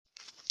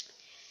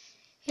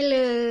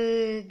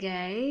Hello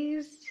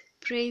guys,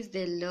 praise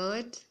the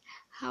Lord.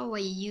 How are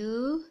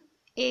you?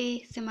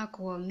 Sema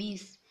kwa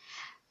miss.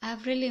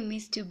 I've really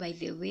missed you, by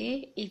the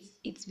way.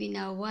 It's been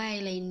a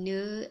while. I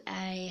know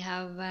I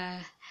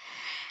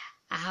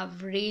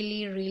have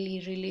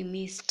really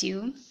missed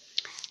you.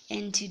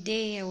 And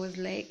today I was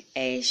like,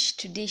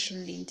 today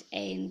shouldn't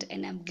end,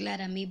 and I'm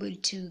glad I'm able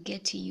to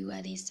get to you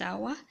at this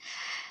hour.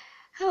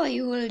 How are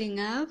you holding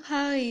up?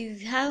 How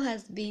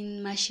has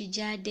been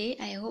Mashujaa Day?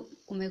 I hope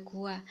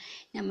umekuwa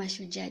na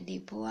Mashujaa Day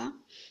poa.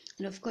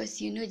 And of course,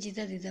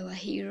 Jesus is our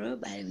hero,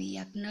 but we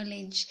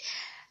acknowledge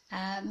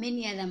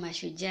many other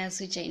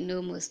Mashujaas, which I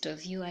know most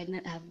of you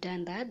have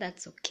done that.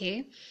 That's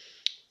okay.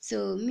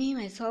 So me,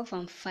 myself,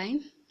 I'm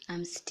fine.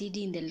 I'm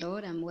steady in the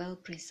Lord. I'm well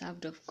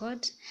preserved of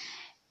God.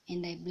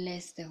 And I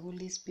bless the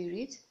Holy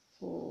Spirit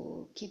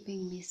for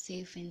keeping me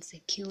safe and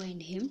secure in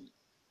Him.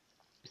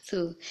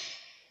 So,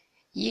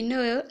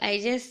 I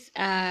just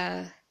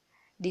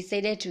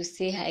decided to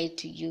say hi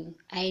to you.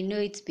 I know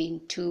it's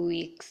been 2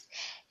 weeks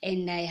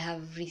and I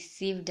have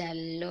received a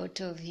lot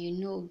of,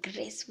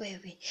 grace.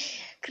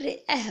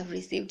 I have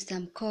received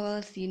some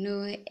calls,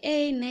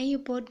 hey, na you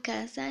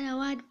podcast,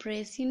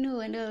 WordPress,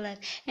 and all that.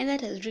 And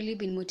that has really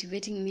been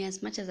motivating me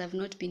as much as I've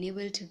not been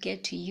able to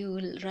get to you,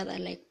 rather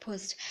like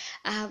post.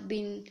 I have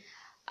been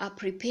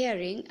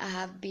preparing, I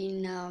have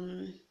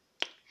been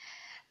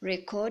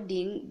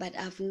recording, but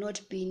I've not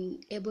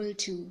been able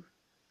to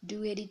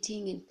do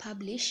editing and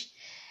publish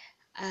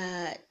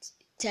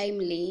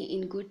timely,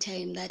 in good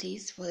time, that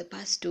is, for the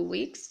past 2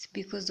 weeks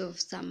because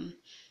of some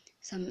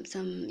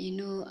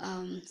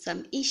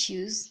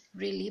issues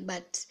really.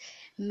 But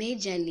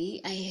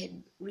majorly I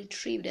had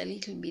retrieved a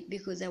little bit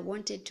because I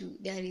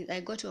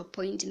got to a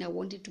point and I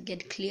wanted to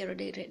get clearer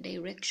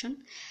direction.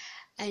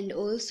 And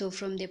also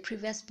from the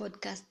previous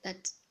podcast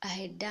that I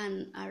had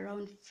done,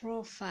 around 4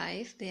 or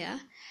 5 there,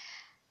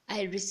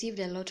 I received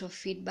a lot of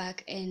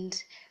feedback,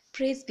 and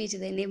praise be to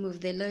the name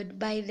of the Lord.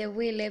 By the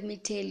way, let me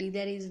tell you,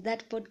 there is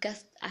that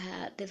podcast,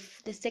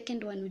 the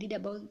second one we did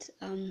about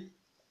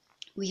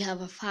we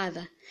have a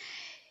father.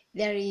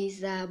 There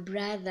is a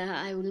brother,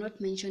 I will not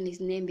mention his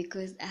name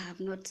because I have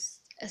not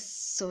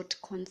sought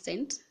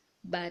consent,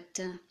 but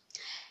there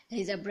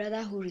is a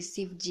brother who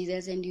received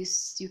Jesus, and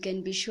you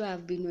can be sure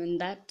I've been on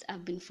that.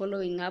 I've been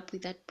following up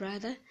with that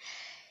brother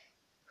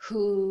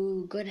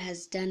who God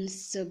has done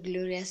so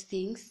glorious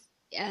things.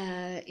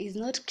 He is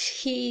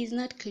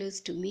not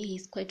close to me.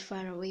 He's quite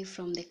far away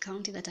from the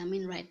county that I'm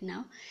in right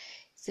now.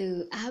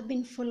 So I have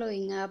been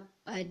following up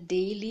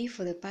daily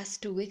for the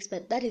past 2 weeks,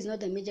 but that is not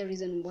the major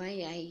reason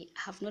why I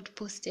have not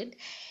posted.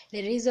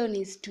 The reason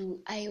is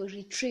I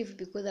retrieve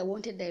because I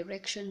wanted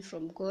direction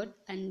from God,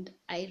 and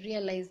I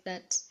realized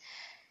that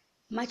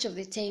much of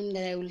the time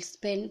that I will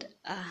spend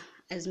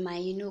as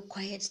my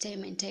quiet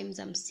time and times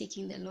I'm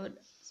seeking the Lord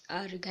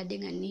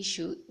regarding an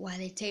issue, while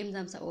the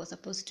times I was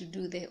supposed to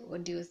do the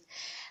audios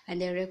and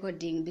the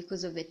recording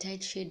because of the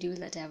tight schedule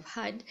that I've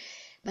had.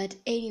 But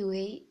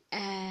anyway,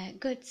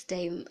 God's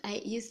time,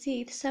 you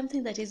see, it's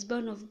something that is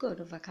born of God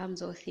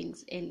overcomes all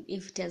things, and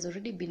if it has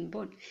already been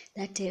born,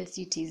 that tells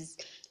you it is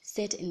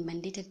set and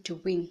mandated to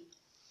win.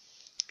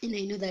 And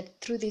I know that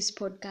through this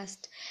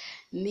podcast,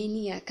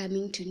 many are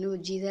coming to know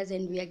Jesus,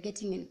 and we are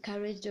getting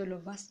encouraged, all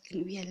of us,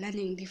 and we are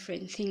learning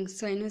different things.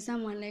 So I know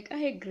someone like,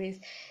 hey Grace,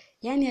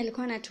 yani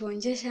alikuwa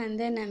anatuonjesha and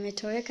then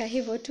ametoweka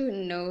hivyo tu.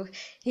 No,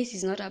 this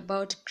is not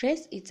about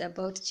Grace, it's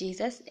about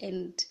Jesus,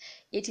 and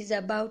it is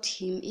about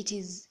him. It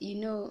is,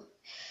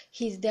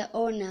 he's the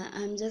owner,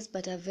 I'm just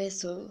but a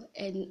vessel,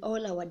 and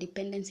all our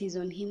dependence is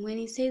on him. When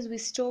he says we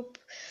stop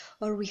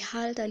or we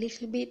halt a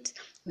little bit,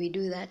 we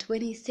do that.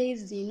 When he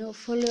says,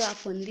 follow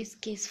up on this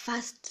case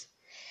fast,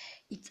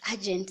 it's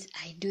urgent,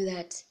 I do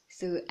that.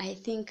 So I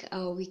think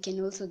we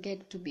can also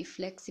get to be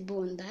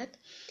flexible on that.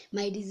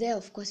 My desire,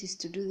 of course, is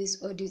to do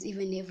these audios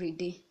even every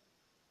day.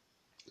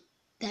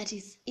 That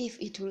is, if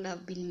it will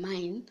have been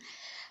mine,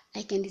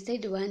 I can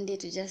decide one day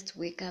to just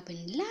wake up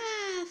and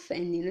laugh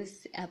and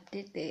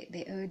update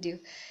the audio.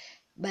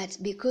 But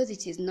because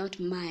it is not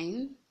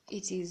mine,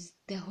 it is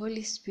the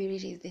Holy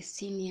Spirit is the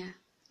senior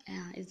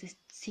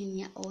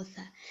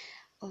author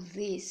of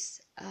this.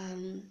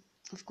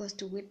 Of course,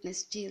 to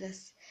witness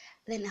Jesus,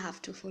 then I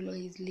have to follow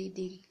his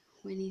leading.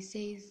 When he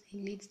says he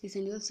leads this,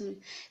 and also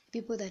the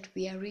people that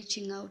we are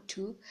reaching out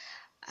to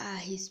are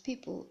his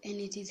people, and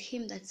it is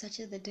him that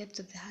searches the depths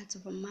of the hearts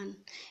of a man,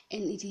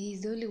 and it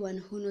is the only one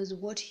who knows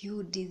what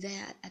you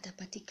desire at a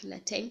particular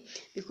time,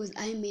 because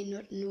I may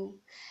not know,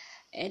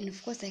 and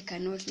of course I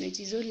cannot know. It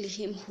is only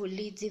him who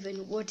leads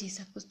even what is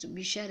supposed to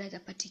be shared at a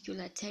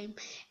particular time.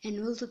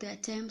 And also there are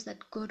times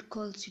that God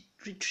calls you,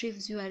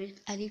 retrieves you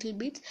a little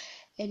bit,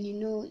 and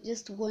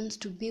just wants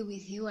to be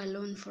with you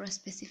alone for a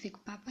specific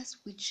purpose,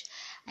 which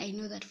I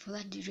know that for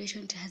that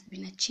duration it has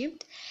been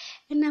achieved.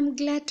 And I'm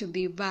glad to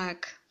be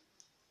back.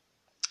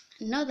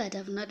 Not that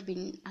I've not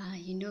been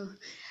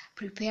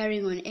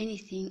preparing on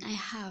anything. I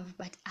have,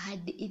 but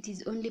it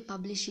is only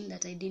publishing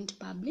that I didn't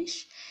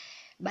publish.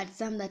 but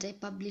some that I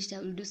published, I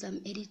will do some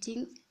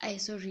editing.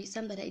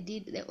 Some that I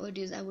did the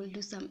audios, I will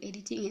do some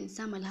editing, and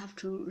some I'll have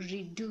to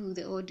redo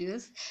the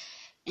audios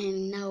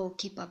and now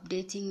keep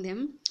updating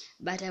them.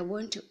 But I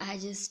want to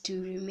urge us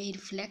to remain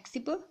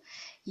flexible.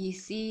 You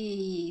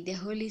see, the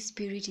Holy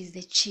Spirit is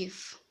the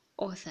chief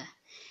author.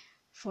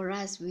 For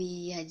us,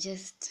 we are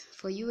just,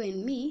 for you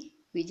and me,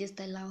 we just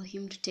allow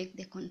him to take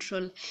the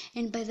control.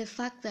 And by the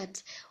fact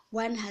that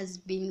one has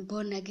been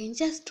born again,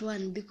 just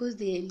one, because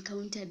they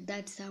encountered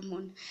that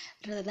sermon,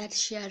 rather that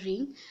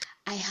sharing,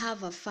 I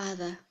have a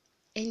father.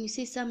 And you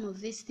see, some of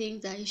these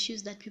things are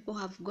issues that people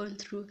have gone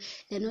through.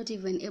 They're not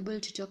even able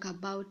to talk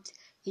about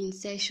in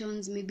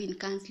sessions, maybe in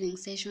counseling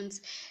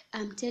sessions.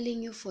 I'm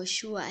telling you for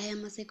sure, I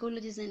am a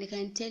psychologist, and I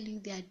can tell you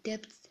there are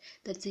depths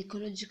that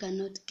psychology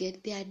cannot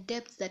get. There are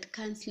depths that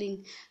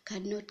counseling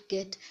cannot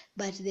get,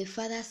 but the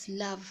Father's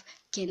love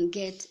can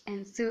get.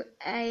 And so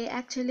I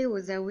actually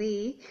was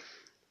away,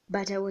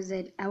 but I was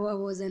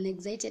an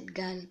excited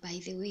girl, by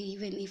the way.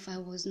 Even if I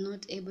was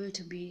not able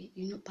to be,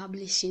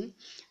 publishing,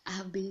 I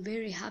have been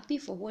very happy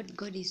for what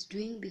God is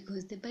doing,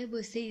 because the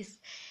Bible says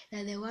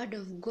that the word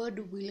of God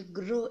will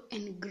grow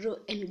and grow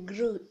and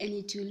grow, and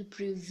it will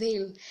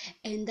prevail.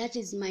 And that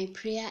is my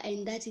prayer,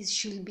 and that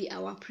should be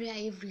our prayer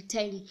every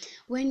time.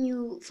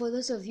 For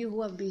those of you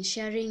who have been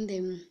sharing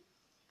them,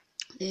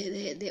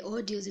 the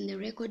audios and the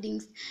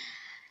recordings,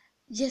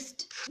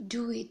 just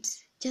do it.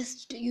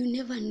 Just, you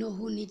never know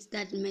who needs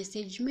that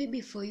message.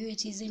 Maybe for you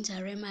it isn't a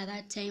rhema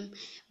that time,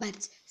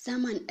 but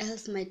someone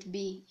else might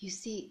be. You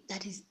see,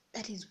 that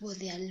is what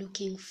they are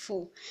looking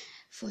for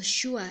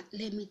sure.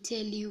 Let me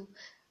tell you,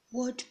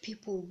 what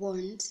people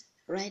want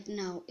right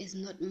now is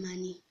not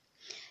money.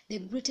 The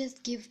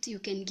greatest gift you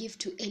can give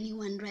to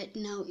anyone right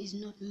now is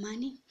not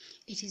money.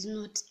 It is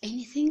not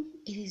anything.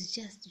 It is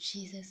just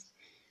Jesus.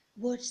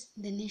 What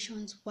the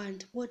nations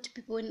want, what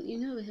people, when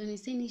we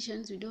say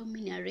nations, we don't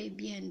mean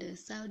Arabia and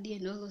Saudi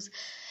and all those.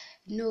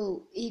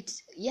 No,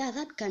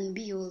 that can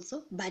be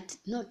also, but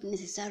not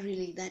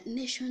necessarily. That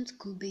nations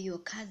could be your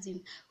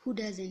cousin who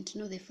doesn't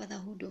know the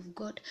fatherhood of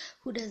God,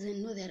 who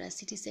doesn't know there are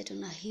cities set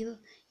on a hill.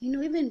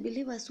 Even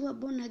believers who are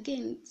born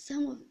again,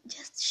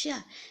 just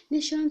share.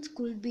 Nations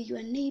could be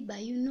your neighbor,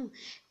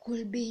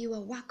 could be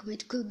your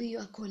workmate, could be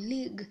your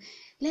colleague.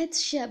 Let's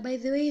share. By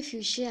the way, if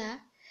you share,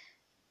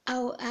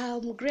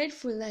 I'm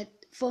grateful that,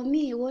 for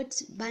me, what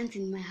burns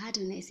in my heart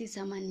when I see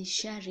someone is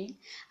sharing,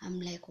 I'm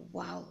like,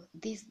 wow,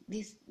 this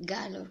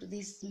girl or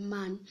this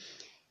man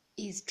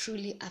is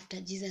truly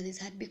after Jesus'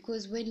 heart.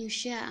 Because when you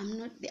share, I'm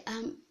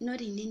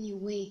not in any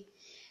way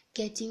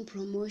getting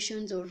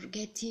promotions or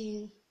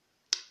getting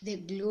the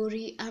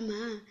glory,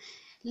 ama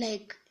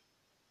like,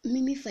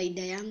 mimi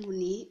faida yangu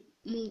ni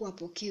Mungu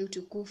apokee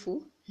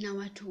utukufu na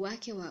watu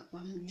wake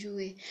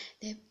wamjue,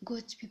 the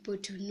God's people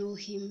to know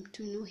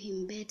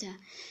him better.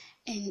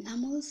 And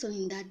I'm also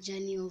in that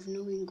journey of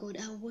knowing God.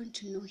 I want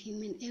to know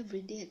him and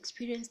every day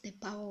experience the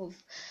power of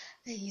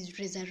his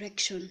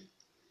resurrection.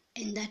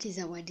 And that is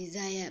our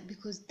desire,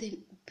 because the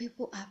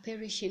people are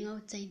perishing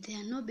outside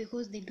there, not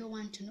because they don't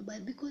want to know,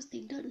 but because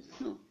they don't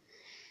know.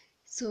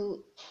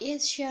 So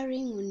yes,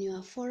 sharing on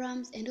your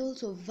forums and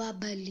also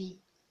verbally.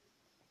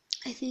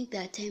 I think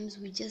there are times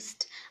we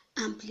just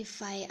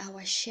amplify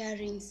our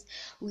sharings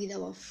with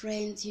our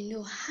friends.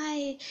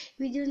 Hi,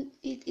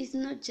 it's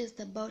not just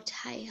about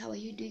hi, how are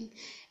you doing,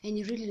 and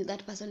you really know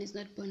that person is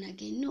not born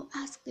again. No,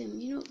 ask them,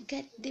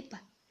 get deeper.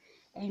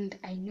 And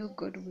I know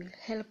God will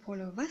help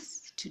all of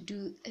us to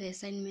do the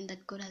assignment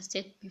that God has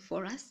set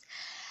before us.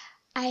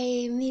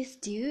 I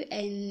missed you,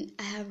 and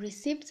I have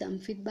received some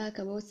feedback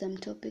about some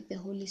topic. The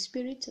Holy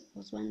Spirit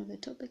was one of the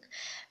topic.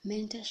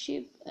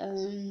 Mentorship.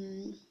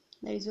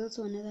 There is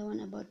also another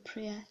one about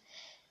prayer.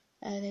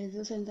 There is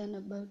also another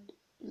about,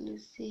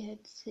 Lucy had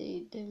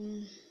said,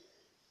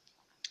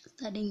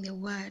 studying the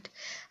word.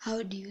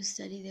 How do you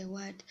study the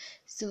word?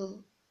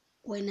 So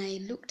when I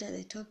looked at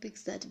the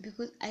topics,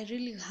 because I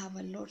really have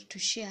a lot to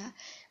share,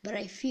 but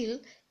I feel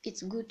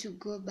it's good to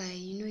go by,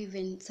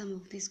 even some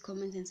of these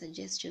comments and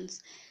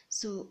suggestions.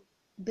 So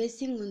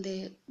basing on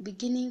the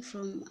beginning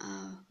from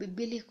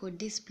biblical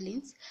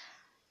disciplines,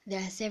 there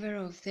are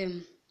several of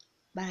them,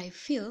 but I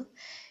feel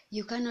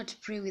you cannot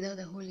pray without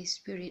the Holy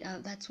Spirit.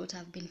 That's what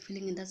I've been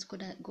feeling, and that's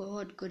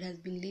God has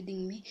been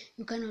leading me.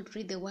 You cannot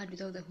read the word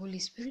without the Holy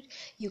Spirit.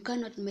 You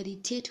cannot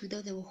meditate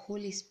without the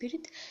Holy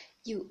Spirit.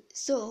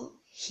 So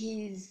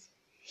he's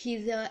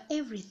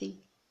everything,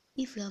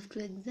 if you have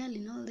to excel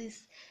in all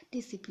these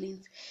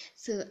disciplines.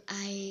 So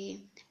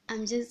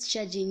I'm just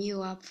charging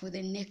you up for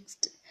the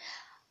next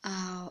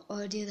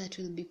audio that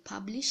will be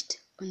published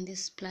on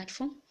this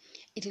platform.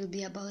 It will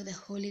be about the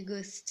Holy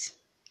Ghost,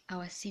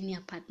 our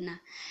senior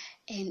partner.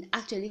 And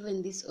actually,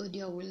 even this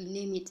audio, will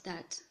name it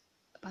that.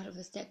 Part of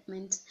the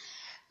statement,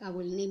 I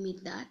will name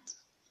it that.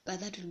 But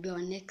that will be our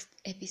next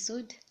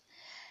episode.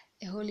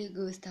 The Holy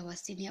Ghost, our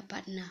senior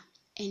partner.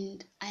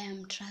 And I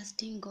am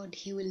trusting God.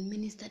 He will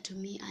minister to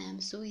me. I am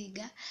so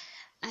eager.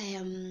 I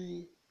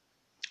am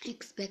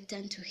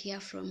expectant to hear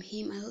from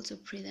him. I also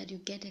pray that you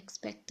get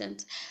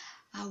expectant.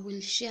 I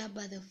will share,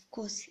 but of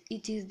course,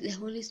 it is the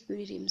Holy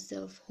Spirit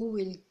Himself who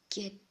will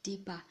get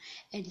deeper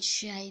and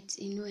share it,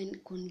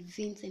 and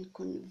convince and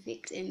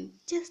convict and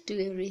just do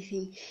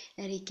everything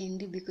that He can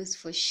do, because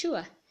for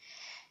sure,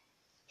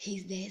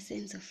 He's the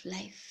essence of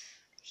life.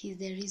 He's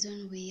the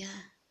reason we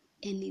are,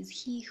 and is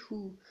He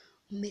who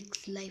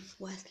makes life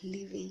worth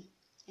living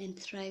and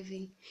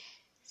thriving.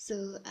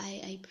 So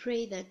I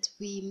pray that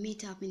we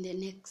meet up in the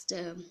next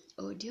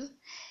audio,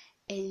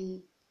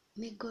 and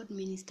may God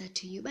minister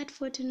to you. But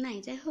for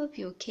tonight, I hope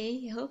you're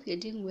okay. I hope you're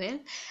doing well.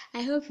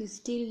 I hope you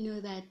still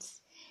know that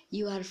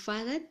you are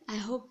fathered. I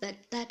hope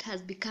that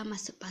has become a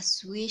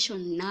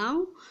persuasion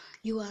now.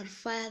 You are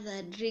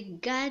fathered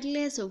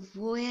regardless of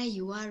where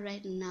you are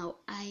right now.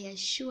 I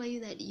assure you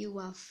that you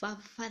are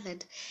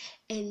fathered.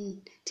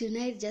 And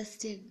tonight,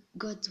 just take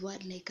God's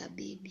word like a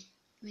baby.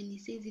 When He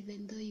says,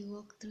 even though you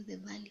walk through the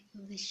valley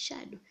of the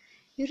shadow,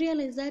 you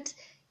realize that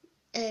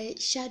a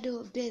shadow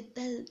of death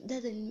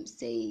doesn't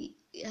say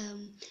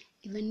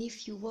even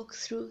if you walk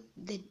through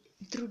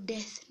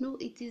death. No,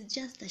 it is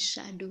just a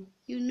shadow.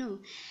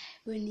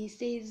 When He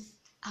says,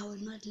 I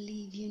will not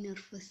leave you nor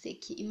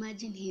forsake you,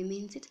 imagine He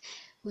means it.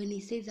 When He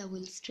says, I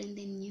will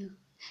strengthen you,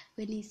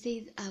 when He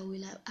says, I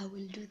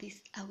will do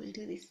this, I will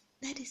do this,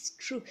 that is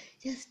true.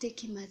 Just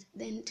take Him as.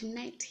 Then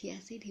tonight He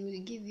has said He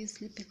will give you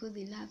sleep because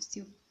He loves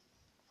you.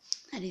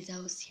 That is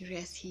how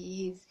serious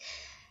He is.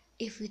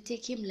 If we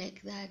take Him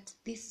like that,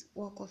 this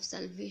walk of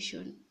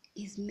salvation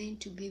is meant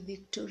to be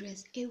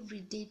victorious every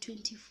day,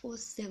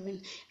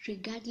 24/7,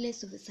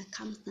 regardless of the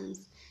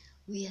circumstance.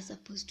 We are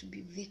supposed to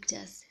be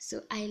victors.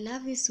 So I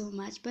love you so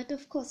much, but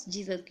of course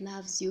Jesus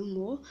loves you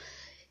more.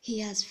 He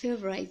has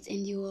favorites,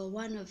 and you are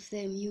one of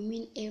them. You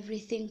mean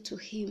everything to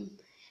Him.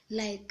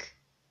 Like,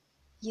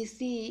 you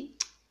see,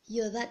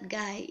 you're that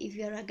guy. If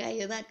you're a guy,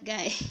 you're that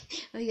guy.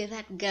 Or you're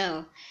that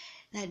girl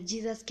that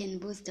Jesus can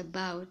boast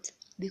about,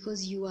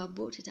 because you are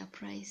bought at a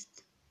price.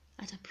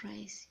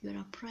 You're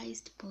a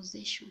prized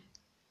possession.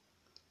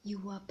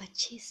 You are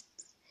purchased.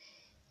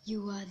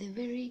 You are the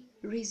very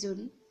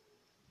reason.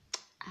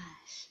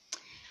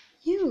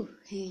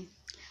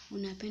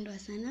 Unapendwa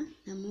sana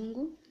na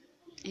Mungu,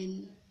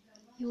 and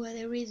you are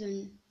the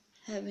reason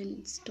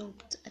heaven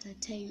stopped at a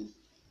time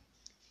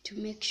to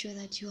make sure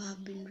that you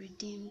have been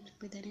redeemed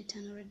with an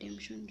eternal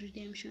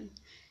redemption.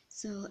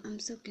 So I'm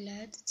so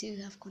glad to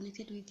have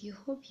connected with you.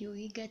 Hope you're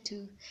eager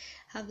to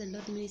have the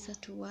Lord minister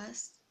to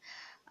us.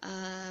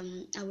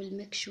 I will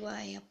make sure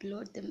I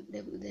upload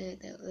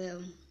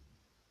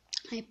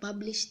I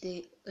publish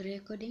the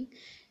recording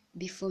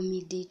before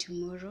midday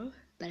tomorrow.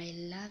 But I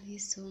love you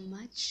so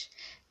much.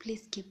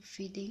 Please keep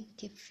feeding.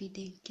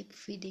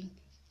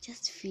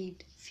 Just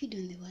feed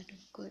on the word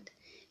of God.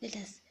 Let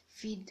us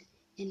feed,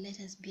 and let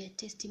us be a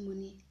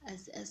testimony,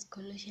 as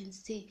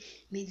Colossians say,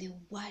 may the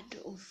word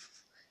of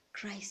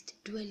Christ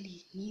dwell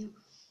in you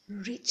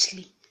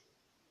richly,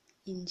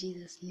 in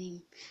Jesus'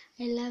 name.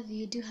 I love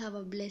you. Do have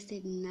a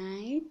blessed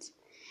night,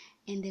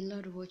 and the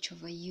Lord watch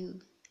over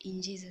you,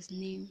 in Jesus'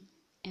 name.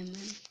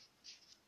 Amen.